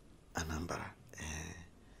 Anambra.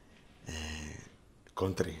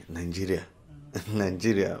 Country, Nigeria.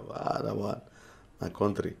 Nigeria, that one. My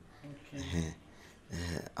country. Okay.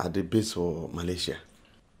 At the base for Malaysia.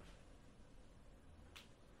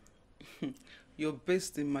 You're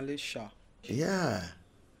based in Malaysia? Yeah.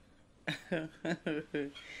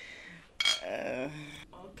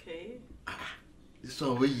 Okay. This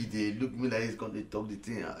one where they look me like he's going to talk the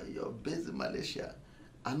thing. You're based in Malaysia.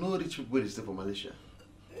 I know rich people they stay for Malaysia.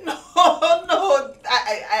 No,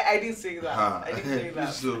 I didn't say that. I didn't say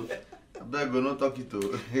that. So, I better not talk it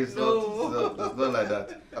to. It's not like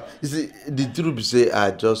that. You see, the truth is say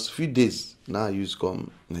I just few days now I used to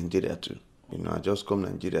come Nigeria too. I just come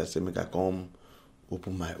Nigeria, say make I come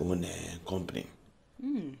open my own company.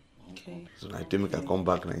 Okay. So I tell me I come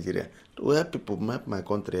back Nigeria to help people, help my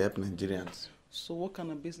country, help Nigerians. So what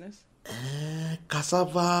kind of business?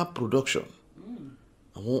 Cassava production.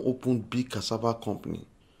 I want to open big cassava company.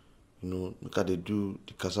 Make they do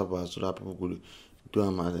the cassava so that people could do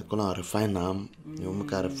them and they can refine them.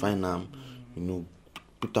 Make I refine them.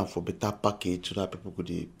 Put them for better package so that people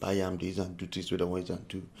could buy them, these and do this with the ones and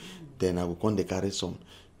do. Then I will come they carry some,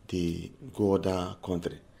 they go other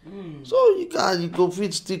country. So you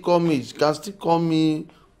can still call me. You can still call me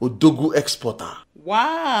Odogu exporter.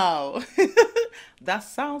 Wow, that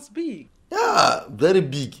sounds big. Yeah, very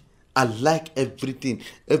big. I like everything,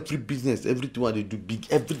 every business, everything what they do big,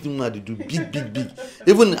 everything what they do big.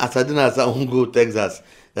 Even as I didn't I won't go Texas,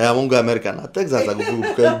 I won't go America. Now Texas I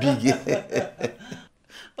go big.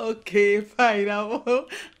 Okay, fine.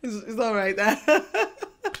 It's all right.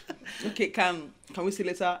 Okay, can we see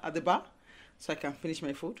later at the bar so I can finish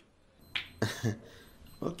my food?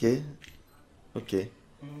 Okay.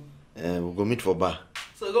 We'll go meet for bar.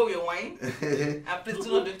 So go with your wine. And please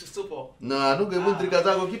do not drink to stupor. No, I don't go drink as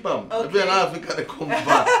I go keep them. Okay. If you're in Africa, they come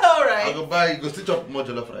back. All right. I go buy, go still chop more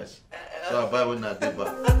jollof rice. So I buy when I do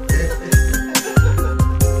bar.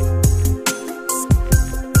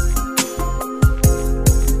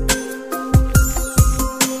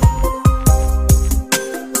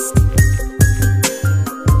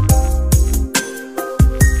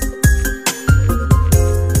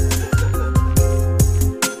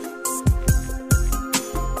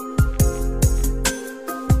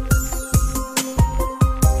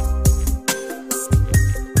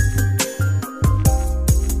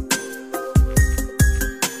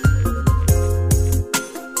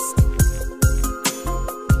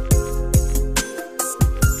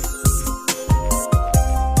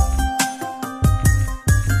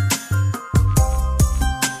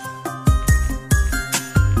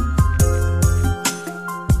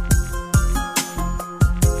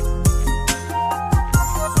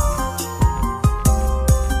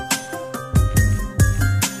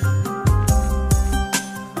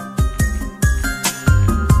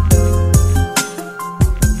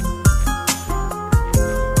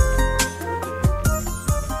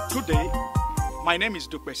 My name is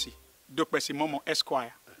Dokbesi Momo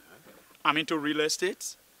Esquire. I'm into real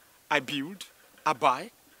estate. I build, I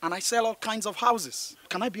buy, and I sell all kinds of houses.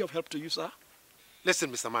 Can I be of help to you, sir?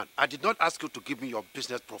 Listen, Mr. Man, I did not ask you to give me your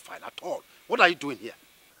business profile at all. What are you doing here?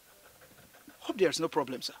 Hope there's no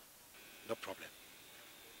problem, sir. No problem.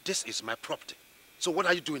 This is my property. So what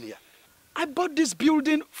are you doing here? I bought this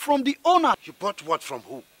building from the owner. You bought what from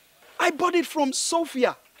who? I bought it from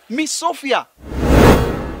Sophia. Miss Sophia.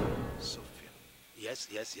 Sophia. Yes,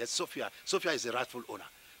 yes, yes. Sophia is the rightful owner.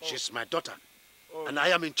 She's my daughter. And I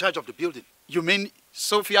am in charge of the building. You mean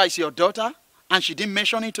Sophia is your daughter? And she didn't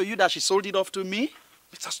mention it to you that she sold it off to me?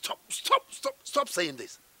 Mr. Stop saying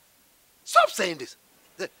this. Stop saying this.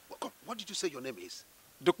 What did you say your name is?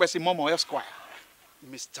 Dukwesi Momo Esquire.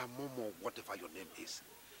 Mr. Momo, whatever your name is.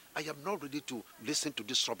 I am not ready to listen to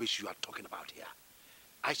this rubbish you are talking about here.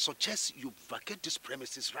 I suggest you vacate these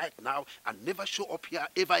premises right now and never show up here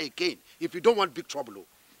ever again. If you don't want big trouble,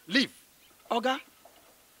 leave. Oga,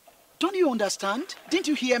 don't you understand? Didn't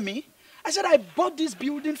you hear me? I said I bought this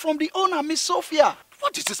building from the owner, Miss Sophia.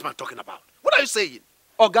 What is this man talking about? What are you saying?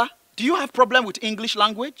 Oga, do you have problem with English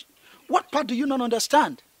language? What part do you not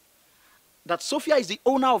understand? That Sophia is the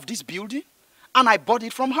owner of this building and I bought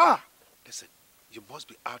it from her. Listen, you must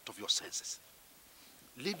be out of your senses.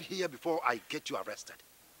 Leave here before I get you arrested.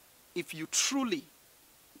 If you truly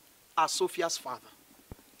are Sophia's father,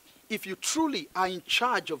 if you truly are in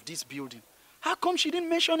charge of this building, how come she didn't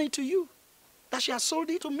mention it to you? That she has sold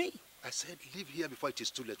it to me? I said leave here before it is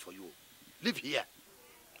too late for you. Leave here.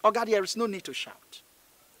 Oga, there is no need to shout.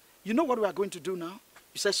 You know what we are going to do now?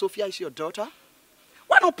 You said Sophia is your daughter?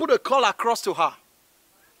 Why not put a call across to her?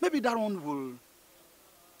 Maybe that one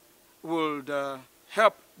will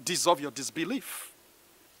help dissolve your disbelief.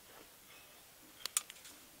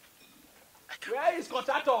 Where is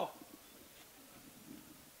Contractor?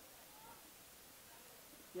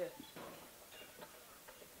 Yes.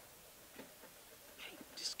 Hey,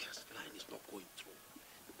 this gas line is not going through.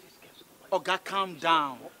 Oga, calm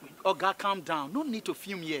down. Oga, calm down. No need to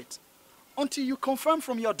fume yet. Until you confirm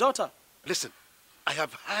from your daughter. Listen, I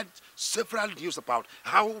have had several news about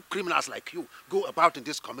how criminals like you go about in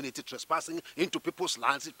this community trespassing into people's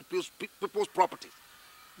lands, people's properties,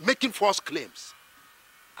 making false claims.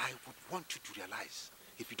 I would want you to realize,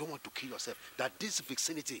 if you don't want to kill yourself, that this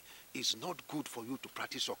vicinity is not good for you to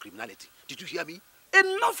practice your criminality. Did you hear me?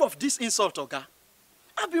 Enough of this insult, Oga.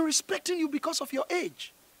 I've been respecting you because of your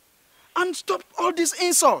age. And stop all this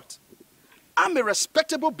insult. I'm a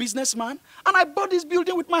respectable businessman and I bought this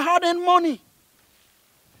building with my hard-earned money.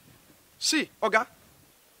 See, Oga,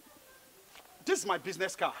 this is my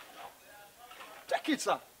business card. Take it,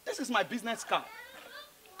 sir. This is my business card.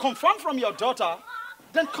 Confirm from your daughter,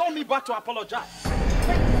 then call me back to apologize.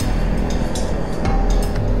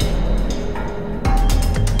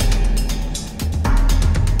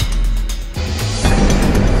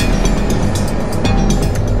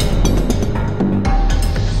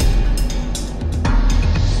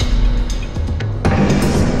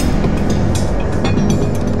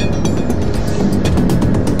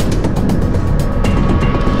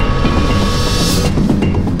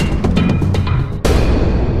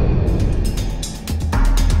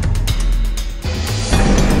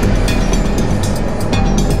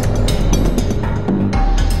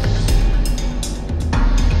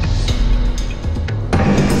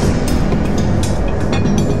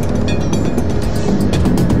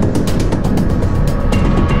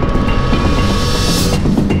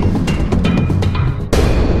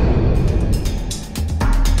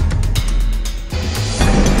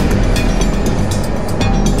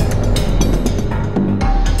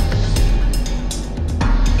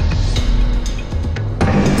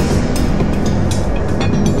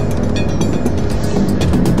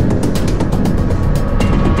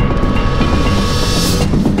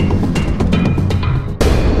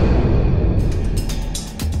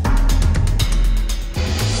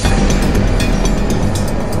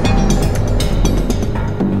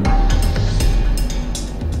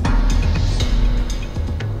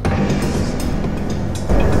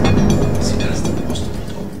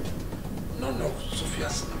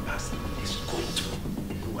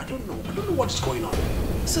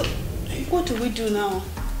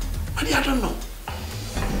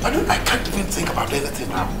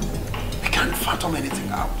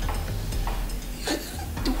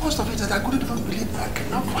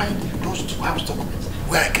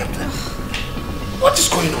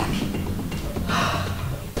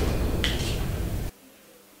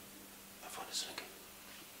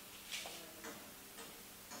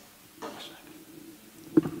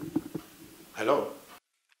 Hello?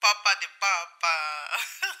 Papa the Papa.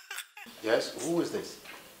 Yes, who is this?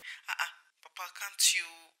 Papa, can't you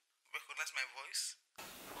recognize my voice?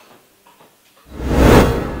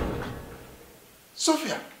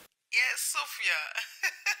 Sophia? Yes, Sophia.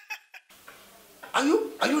 Are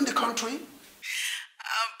you in the country?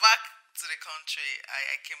 I'm back to the country.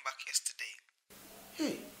 I came back yesterday.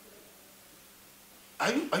 Hey.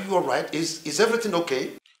 Are you alright? Is everything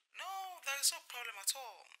okay? No, there is no problem at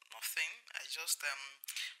all. Nothing. I just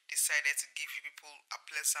decided to give you people a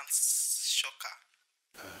pleasant shocker.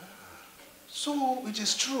 So it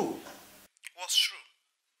is true. What's true?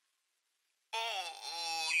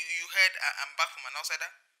 Oh, you heard I'm back from an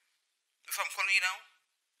outsider? If I'm calling you now?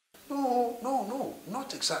 No,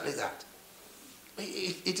 not exactly that.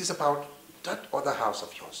 It is about that other house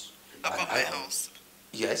of yours. About my house?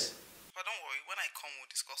 Yes. But don't worry, when I come, we'll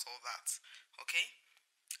discuss all that. Okay?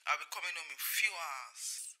 I'll be coming home in a few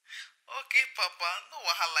hours. Okay, Papa. No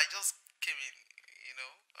wahala, I just came in, you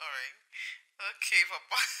know. Alright. Okay,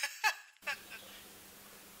 Papa.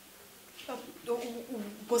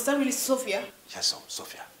 Was that really Sophia? Yes,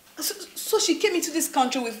 Sophia. So she came into this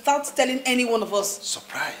country without telling any one of us?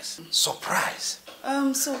 Surprise. Surprise.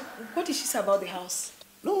 So what did she say about the house?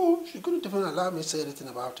 No, she couldn't even allow me to say anything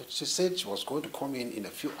about it. She said she was going to come in a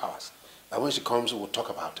few hours. And when she comes, we'll talk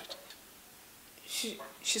about it.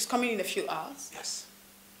 She's coming in a few hours? Yes.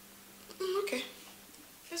 Okay.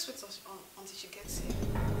 Let's wait until she gets here.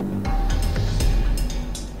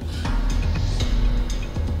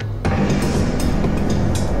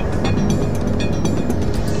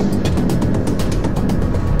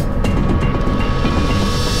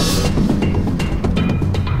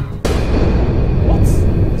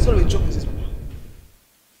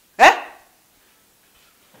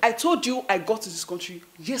 I told you I got to this country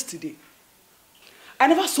yesterday. I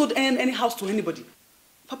never sold any house to anybody.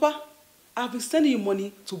 Papa, I've been sending you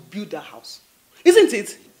money to build that house. Isn't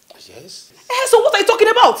it? Yes. So what are you talking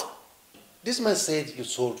about? This man said you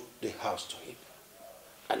sold the house to him.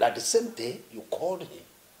 And at the same day, you called him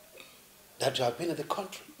that you have been in the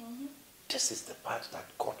country. This is the part that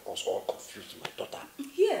got us all confused, my daughter.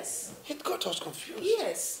 Yes. It got us confused.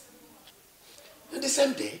 Yes. And the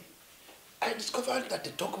same day, I discovered that the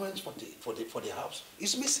documents for the house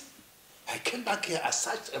is missing. I came back here, I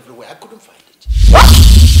searched everywhere, I couldn't find it. What?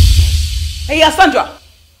 Hey, Sandra.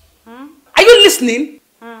 Are you listening?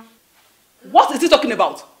 What is he talking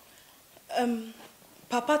about?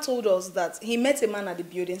 Papa told us that he met a man at the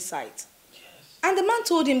building site. Yes. And the man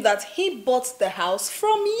told him that he bought the house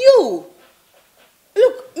from you.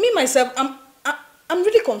 Look, me myself, I'm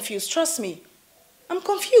really confused, trust me. I'm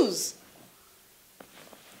confused.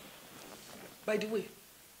 By the way,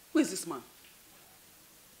 who is this man?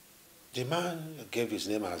 The man gave his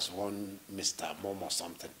name as one Mr. Momo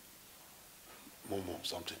something. Momo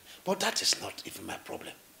something. But that is not even my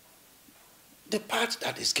problem. The part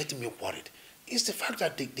that is getting me worried is the fact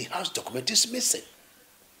that the house document is missing.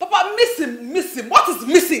 Papa, missing? What is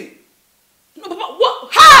missing? No, Papa, what?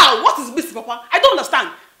 How? What is missing, Papa? I don't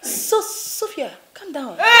understand. So, Sophia, calm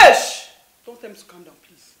down. Shh! Don't tell me to calm down,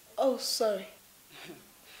 please. Oh, sorry.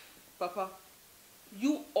 Papa,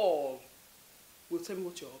 you all will tell me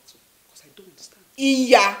what you're up to, because I don't understand.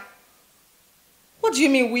 Yeah. What do you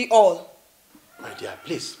mean, we all? My dear,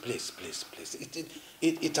 please.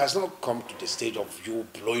 It has not come to the stage of you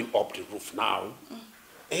blowing up the roof now.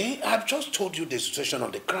 I've just told you the situation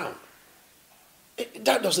on the ground.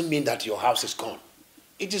 That doesn't mean that your house is gone.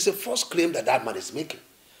 It is a false claim that man is making.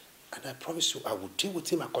 And I promise you, I will deal with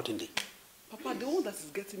him accordingly. Papa, the one that is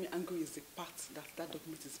getting me angry is the part that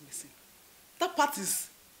document is missing. That part is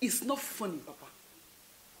not funny, Papa.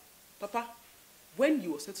 Papa, when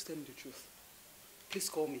you were said to tell me the truth, please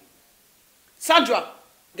call me. Sandra,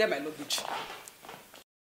 get my luggage.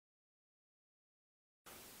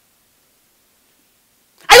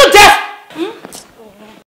 Are you deaf?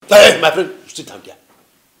 Hey, my friend, sit down there.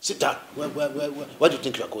 Sit down. Where do you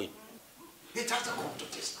think you are going? It hasn't come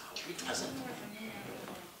to this now. It hasn't.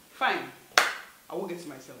 Fine. I won't get it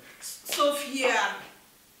myself. Sophia,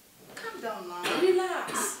 calm down now.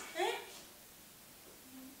 Relax.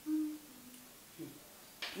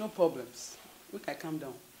 No problems. We can calm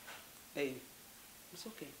down. Hey, it's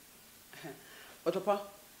okay. But Papa,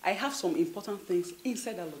 I have some important things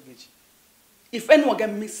inside that luggage. If anyone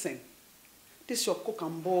get missing, this your cock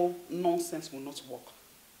and ball nonsense will not work.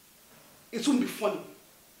 It won't be funny.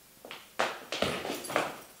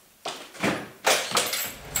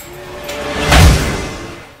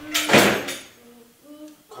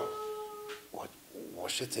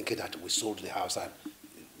 Was she thinking that we sold the house and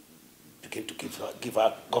begin to give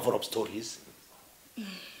her cover-up stories?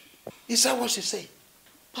 Is that what she said?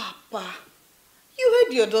 Papa, you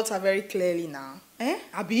heard your daughter very clearly now.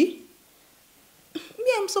 Abi?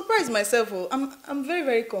 Me, I'm surprised myself. I'm very,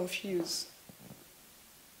 very confused.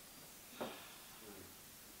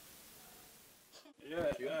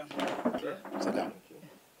 Yeah. Sit down.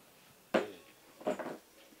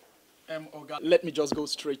 Oga, let me just go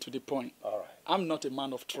straight to the point. All right. I'm not a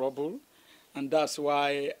man of trouble, and that's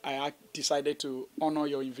why I decided to honor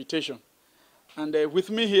your invitation. And with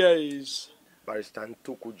me here is... Barrister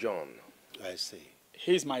Ntuku John. I see.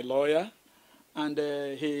 He's my lawyer, and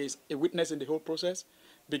he is a witness in the whole process,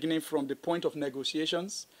 beginning from the point of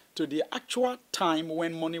negotiations to the actual time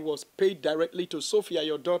when money was paid directly to Sophia,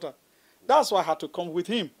 your daughter. That's why I had to come with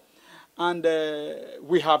him. And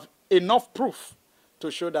we have enough proof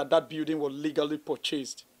to show that that building was legally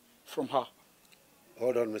purchased from her.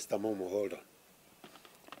 Hold on, Mr. Momo, hold on.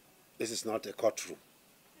 This is not a courtroom.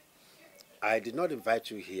 I did not invite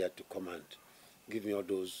you here to come and give me all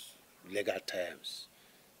those legal terms,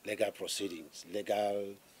 legal proceedings,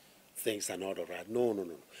 legal things and all of that. No, no,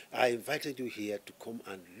 no. I invited you here to come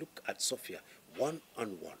and look at Sophia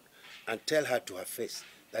one-on-one and tell her to her face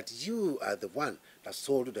that you are the one that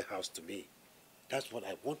sold the house to me. That's what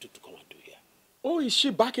I wanted to come and do here. Oh, is she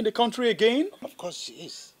back in the country again? Of course she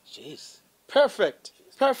is. She is. Perfect.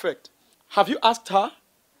 Perfect. Have you asked her?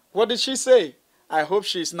 What did she say? I hope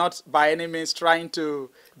she's not by any means trying to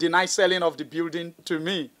deny selling of the building to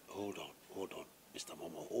me. Hold on, Mr.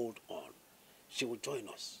 Momo, hold on. She will join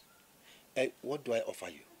us. What do I offer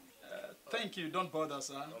you? Thank you. Don't bother,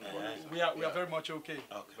 sir. We are very much okay.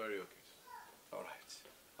 Okay. Very okay. All right.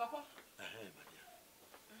 Papa,